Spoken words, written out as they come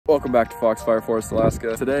Welcome back to Foxfire Forest,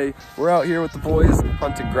 Alaska. Today, we're out here with the boys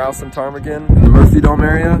hunting grouse and ptarmigan in the Murphy Dome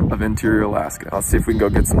area of interior Alaska. Let's see if we can go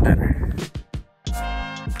get some dinner.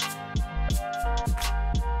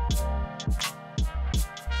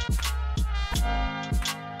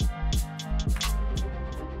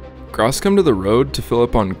 Grouse come to the road to fill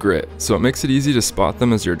up on grit, so it makes it easy to spot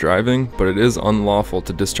them as you're driving, but it is unlawful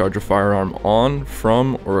to discharge a firearm on,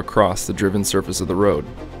 from, or across the driven surface of the road.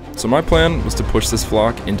 So my plan was to push this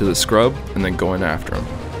flock into the scrub and then go in after them.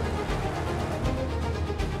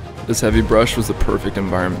 This heavy brush was the perfect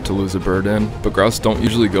environment to lose a bird in, but grouse don't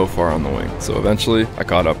usually go far on the wing, so eventually I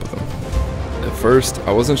caught up with them. At first,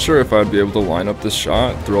 I wasn't sure if I'd be able to line up this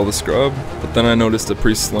shot through all the scrub, but then I noticed a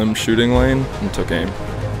pretty slim shooting lane and took aim.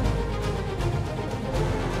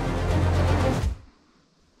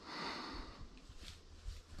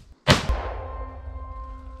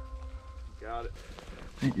 Got it.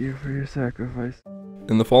 Thank you for your sacrifice.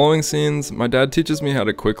 In the following scenes, my dad teaches me how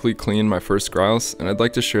to quickly clean my first grouse, and I'd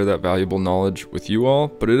like to share that valuable knowledge with you all,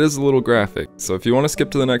 but it is a little graphic, so if you want to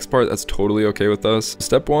skip to the next part, that's totally okay with us.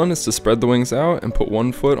 Step 1 is to spread the wings out and put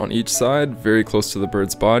one foot on each side, very close to the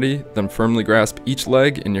bird's body, then firmly grasp each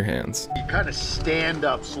leg in your hands. You kind of stand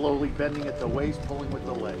up, slowly bending at the waist, pulling with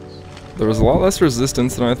the legs. There was a lot less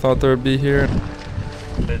resistance than I thought there would be here.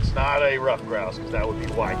 It's not a rough grouse, because that would be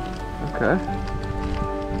white. Okay.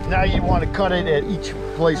 Now you want to cut it at each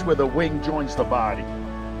place where the wing joins the body.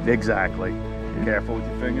 Exactly. Careful with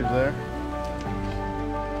your fingers there.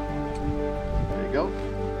 There you go.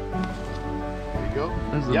 There you go.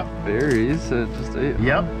 There's the berries that just ate.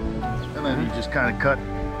 Yep. And then you just kind of cut,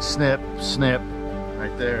 snip, snip,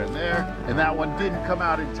 right there and there. And that one didn't come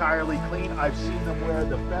out entirely clean. I've seen them where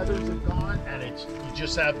the feathers have gone, and it's you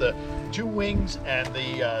just have the two wings and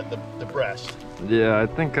the breast. Yeah, I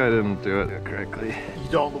think I didn't do it correctly. You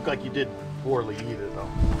don't look like you did poorly either, though.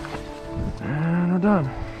 And we're done.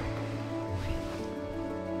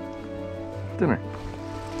 Dinner.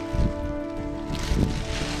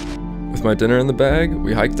 With my dinner in the bag,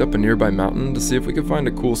 we hiked up a nearby mountain to see if we could find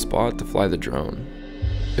a cool spot to fly the drone.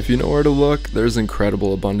 If you know where to look, there's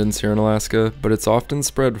incredible abundance here in Alaska, but it's often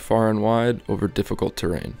spread far and wide over difficult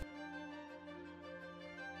terrain.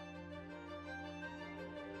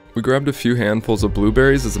 We grabbed a few handfuls of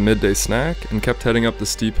blueberries as a midday snack and kept heading up the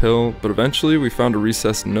steep hill, but eventually we found a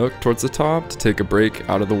recessed nook towards the top to take a break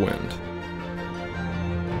out of the wind.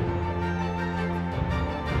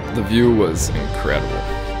 The view was incredible.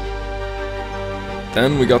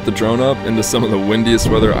 Then we got the drone up into some of the windiest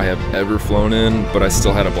weather I have ever flown in, but I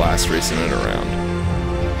still had a blast racing it around.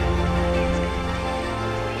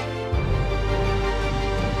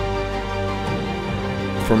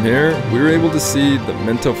 From here, we were able to see the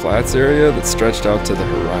Minto Flats area that stretched out to the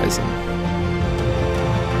horizon.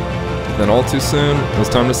 Then all too soon, it was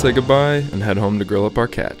time to say goodbye and head home to grill up our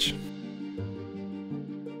catch.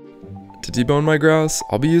 To debone my grouse,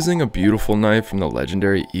 I'll be using a beautiful knife from the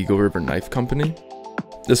legendary Eagle River Knife Company.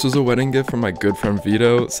 This was a wedding gift from my good friend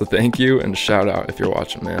Vito, so thank you and shout out if you're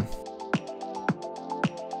watching, man.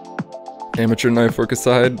 Amateur knife work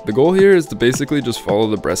aside, the goal here is to basically just follow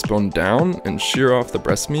the breastbone down and shear off the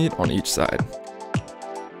breast meat on each side.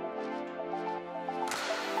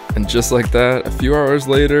 And just like that, a few hours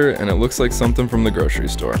later, and it looks like something from the grocery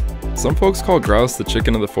store. Some folks call grouse the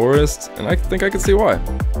chicken of the forest, and I think I can see why.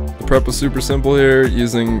 The prep was super simple here,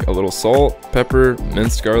 using a little salt, pepper,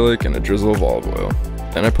 minced garlic, and a drizzle of olive oil.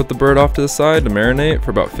 Then I put the bird off to the side to marinate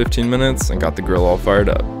for about 15 minutes and got the grill all fired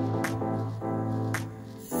up.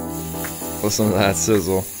 Listen to that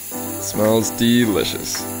sizzle. It smells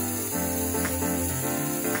delicious.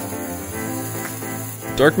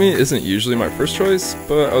 Dark meat isn't usually my first choice,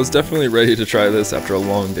 but I was definitely ready to try this after a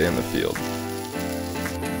long day in the field.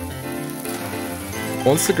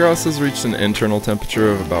 Once the grouse has reached an internal temperature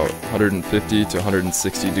of about 150 to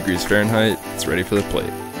 160 degrees Fahrenheit, it's ready for the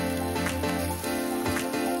plate.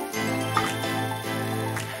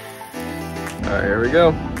 Alright, here we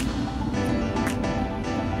go.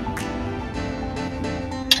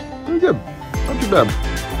 Pretty good. Not too bad.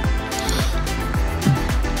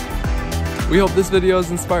 We hope this video has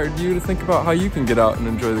inspired you to think about how you can get out and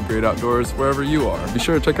enjoy the great outdoors wherever you are. Be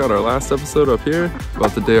sure to check out our last episode up here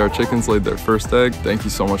about the day our chickens laid their first egg. Thank you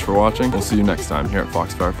so much for watching. We'll see you next time here at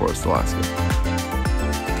Foxfire Forest, Alaska.